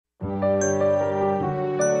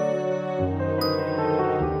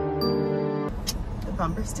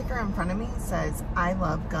bumper sticker in front of me says, "I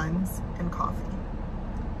love guns and coffee."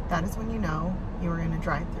 That is when you know you are in a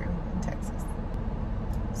drive-thru in Texas.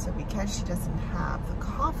 So because she doesn't have the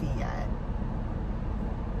coffee yet,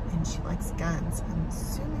 and she likes guns, I'm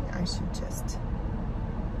assuming I should just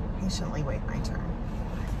patiently wait my turn.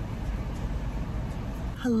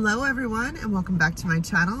 Hello everyone, and welcome back to my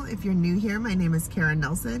channel. If you're new here, my name is Karen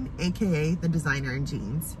Nelson, aka the Designer in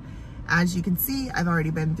Jeans. As you can see, I've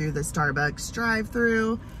already been through the Starbucks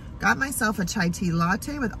drive-thru, got myself a chai tea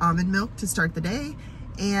latte with almond milk to start the day,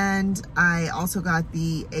 and I also got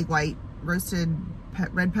the egg white roasted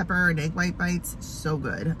red pepper and egg white bites. So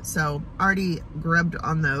good. So already grubbed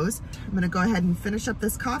on those. I'm gonna go ahead and finish up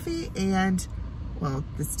this coffee and, well,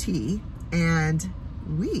 this tea, and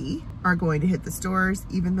we are going to hit the stores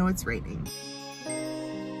even though it's raining.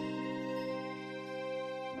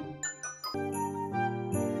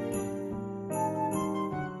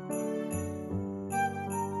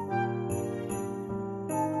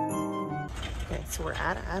 Okay, so we're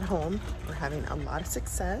at home. We're having a lot of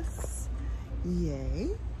success. Yay.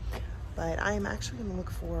 But I am actually gonna look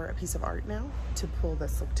for a piece of art now to pull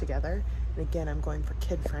this look together. And again, I'm going for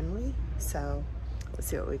kid friendly. So let's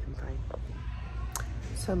see what we can find.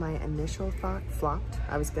 So my initial thought flopped.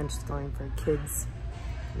 I was just going for kids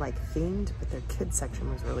like themed, but their kids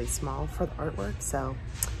section was really small for the artwork. So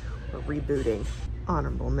we're rebooting.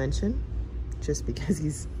 Honorable mention, just because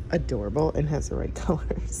he's adorable and has the right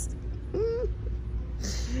colors.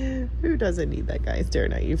 Who doesn't need that guy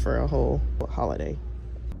staring at you for a whole holiday?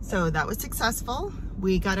 So that was successful.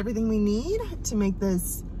 We got everything we need to make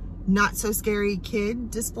this not so scary kid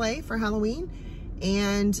display for Halloween.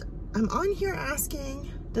 And I'm on here asking,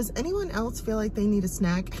 does anyone else feel like they need a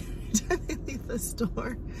snack to leave the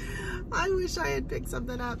store? I wish I had picked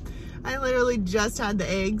something up. I literally just had the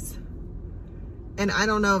eggs, and I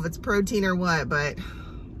don't know if it's protein or what, but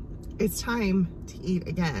it's time to eat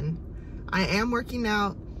again. I am working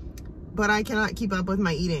out, but I cannot keep up with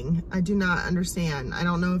my eating. I do not understand. I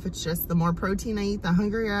don't know if it's just the more protein I eat, the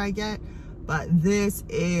hungrier I get, but this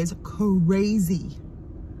is crazy.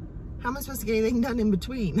 How am I supposed to get anything done in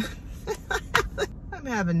between? I'm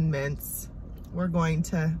having mince. We're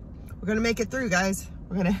gonna make it through, guys.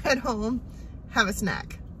 We're gonna head home, have a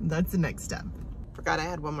snack. That's the next step. Forgot I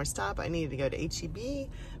had one more stop. I needed to go to H-E-B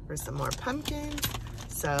for some more pumpkins.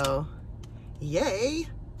 So, yay.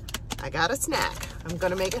 I got a snack. I'm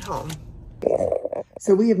gonna make it home.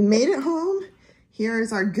 So we have made it home.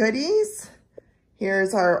 Here's our goodies.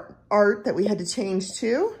 Here's our art that we had to change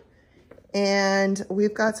to. And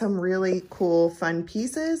we've got some really cool, fun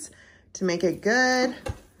pieces to make a good,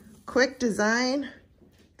 quick design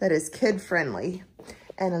that is kid-friendly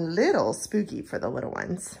and a little spooky for the little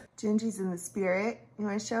ones. Gingy's in the spirit. You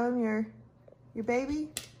wanna show him your baby?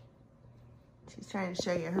 She's trying to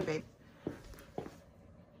show you her baby.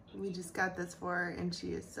 We just got this for her and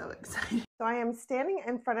she is so excited. So I am standing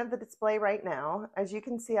in front of the display right now. As you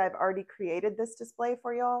can see, I've already created this display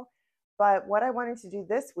for y'all. But what I wanted to do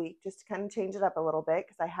this week, just to kind of change it up a little bit,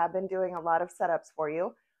 because I have been doing a lot of setups for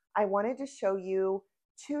you, I wanted to show you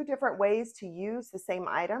two different ways to use the same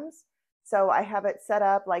items. So I have it set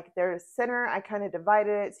up like there's center. I kind of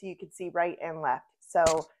divided it so you can see right and left. So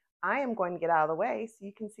I am going to get out of the way so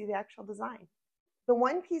you can see the actual design. The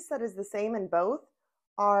one piece that is the same in both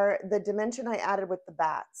are the dimension I added with the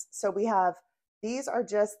bats. So we have, these are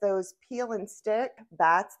just those peel and stick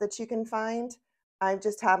bats that you can find. I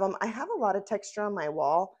just have them. I have a lot of texture on my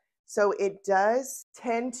wall, so it does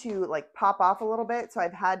tend to like pop off a little bit. So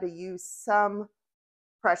I've had to use some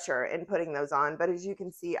pressure in putting those on. But as you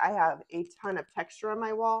can see, I have a ton of texture on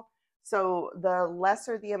my wall. So the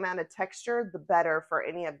lesser the amount of texture, the better for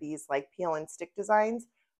any of these like peel and stick designs.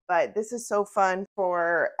 But this is so fun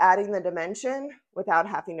for adding the dimension without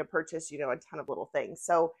having to purchase, you know, a ton of little things.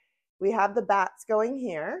 So we have the bats going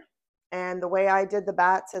here. And the way I did the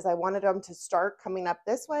bats is I wanted them to start coming up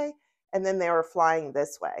this way, and then they were flying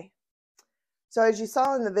this way. So as you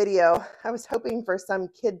saw in the video, I was hoping for some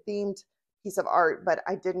kid-themed piece of art, but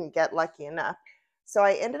I didn't get lucky enough. So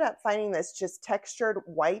I ended up finding this just textured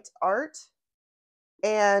white art.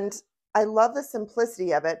 And I love the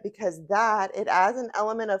simplicity of it because it adds an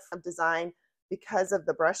element of design because of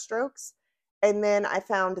the brush strokes. And then I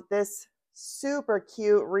found this super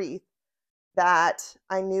cute wreath that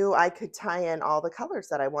I knew I could tie in all the colors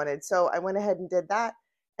that I wanted. So I went ahead and did that,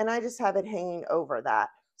 and I just have it hanging over that.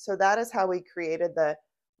 So that is how we created the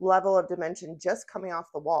level of dimension just coming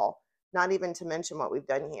off the wall, not even to mention what we've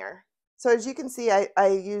done here. So as you can see, I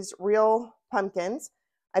used real pumpkins.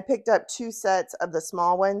 I picked up 2 sets of the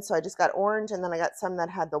small ones. So I just got orange, and then I got some that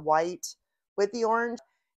had the white with the orange.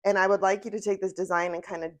 And I would like you to take this design and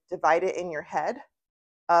kind of divide it in your head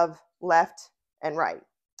of left and right.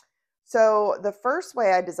 So the first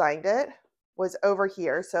way I designed it was over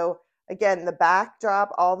here. So again, the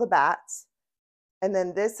backdrop, all the bats. And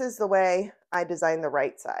then this is the way I designed the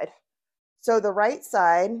right side. So the right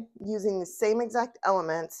side, using the same exact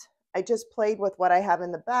elements, I just played with what I have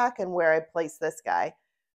in the back and where I place this guy.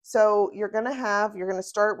 So you're gonna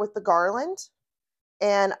start with the garland.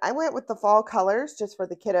 And I went with the fall colors just for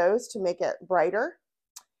the kiddos to make it brighter.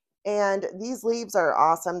 And these leaves are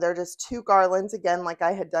awesome. They're just 2 garlands, again, like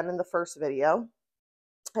I had done in the first video.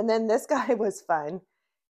 And then this guy was fun.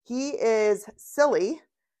 He is silly,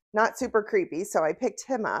 not super creepy. So I picked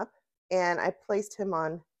him up and I placed him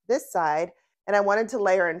on this side. And I wanted to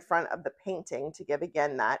layer in front of the painting to give,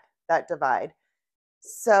 again, that divide.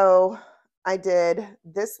 So I did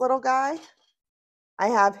this little guy. I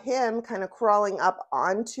have him kind of crawling up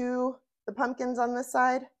onto the pumpkins on this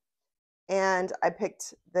side. And I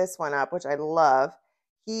picked this one up, which I love.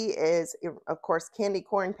 He is, of course, candy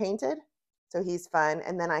corn painted. So he's fun.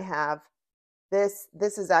 And then I have this.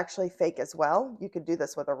 This is actually fake as well. You could do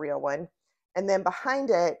this with a real one. And then behind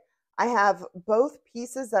it, I have both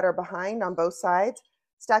pieces that are behind on both sides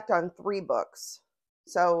stacked on 3 books.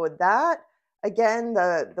 So that, again,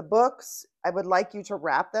 the books, I would like you to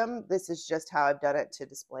wrap them. This is just how I've done it to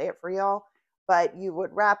display it for y'all. But you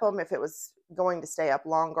would wrap them if it was going to stay up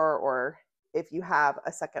longer, or if you have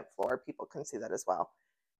a second floor, people can see that as well.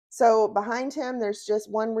 So behind him, there's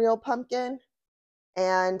just one real pumpkin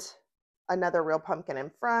and another real pumpkin in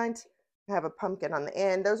front. I have a pumpkin on the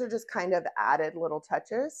end. Those are just kind of added little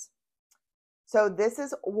touches. So this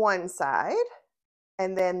is one side.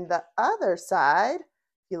 And then the other side,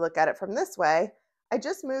 if you look at it from this way, I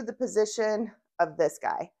just moved the position of this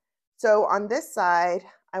guy. So on this side,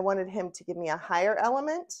 I wanted him to give me a higher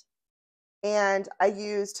element. And I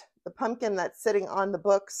used the pumpkin that's sitting on the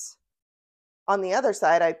books. On the other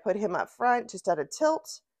side, I put him up front just at a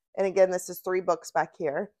tilt. And again, this is 3 books back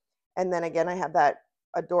here. And then again, I have that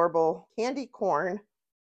adorable candy corn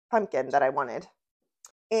pumpkin that I wanted.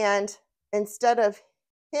 And instead of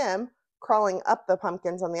him crawling up the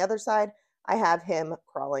pumpkins on the other side, I have him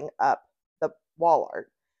crawling up the wall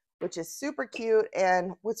art, which is super cute.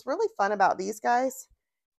 And what's really fun about these guys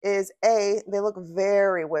is they look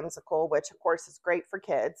very whimsical, which of course is great for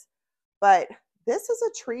kids, but this is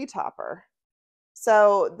a tree topper.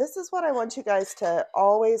 So this is what I want you guys to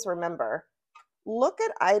always remember. Look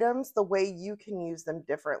at items the way you can use them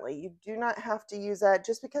differently. You do not have to use that.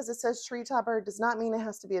 Just because it says tree topper does not mean it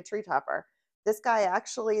has to be a tree topper. This guy,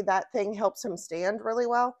 actually, that thing helps him stand really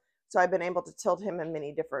well. So I've been able to tilt him in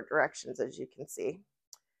many different directions, as you can see.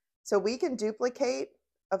 So we can duplicate,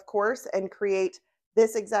 of course, and create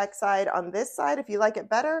this exact side on this side if you like it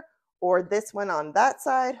better, or this one on that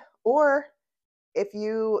side. Or if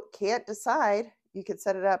you can't decide, you could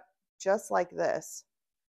set it up just like this.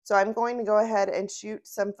 So I'm going to go ahead and shoot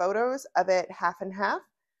some photos of it half and half.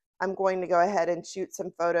 I'm going to go ahead and shoot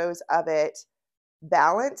some photos of it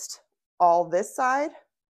balanced, all this side.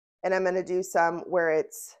 And I'm going to do some where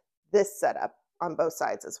it's this setup on both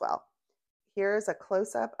sides as well. Here's a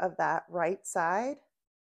close-up of that right side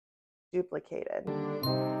duplicated.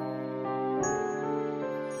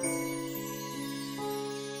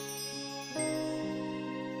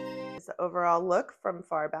 It's the overall look from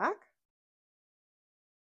far back.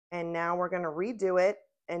 And now we're going to redo it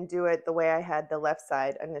and do it the way I had the left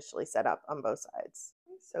side initially set up on both sides.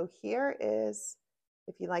 So here is,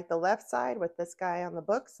 if you like the left side with this guy on the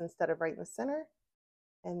books instead of right in the center.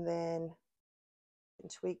 And then you can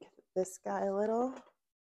tweak this guy a little.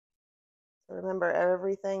 So remember,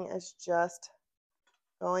 everything is just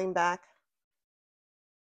going back,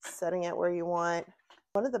 setting it where you want.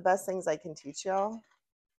 One of the best things I can teach y'all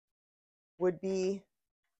would be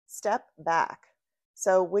step back.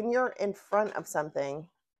 So when you're in front of something,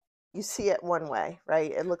 you see it one way,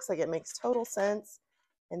 right? It looks like it makes total sense.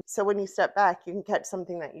 And so when you step back, you can catch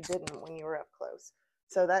something that you didn't when you were up close.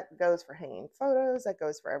 So that goes for hanging photos, that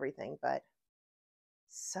goes for everything, but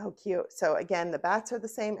so cute. So again, the bats are the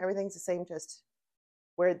same, everything's the same, just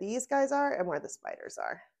where these guys are and where the spiders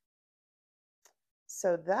are.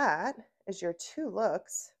 So that is your 2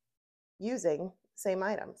 looks using same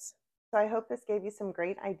items. So I hope this gave you some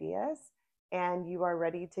great ideas and you are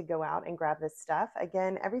ready to go out and grab this stuff.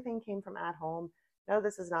 Again, everything came from At Home. No,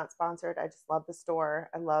 this is not sponsored. I just love the store.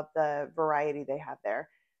 I love the variety they have there.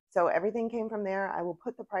 So everything came from there. I will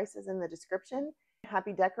put the prices in the description.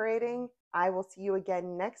 Happy decorating. I will see you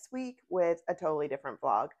again next week with a totally different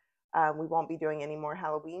vlog. We won't be doing any more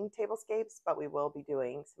Halloween tablescapes, but we will be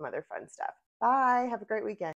doing some other fun stuff. Bye. Have a great weekend.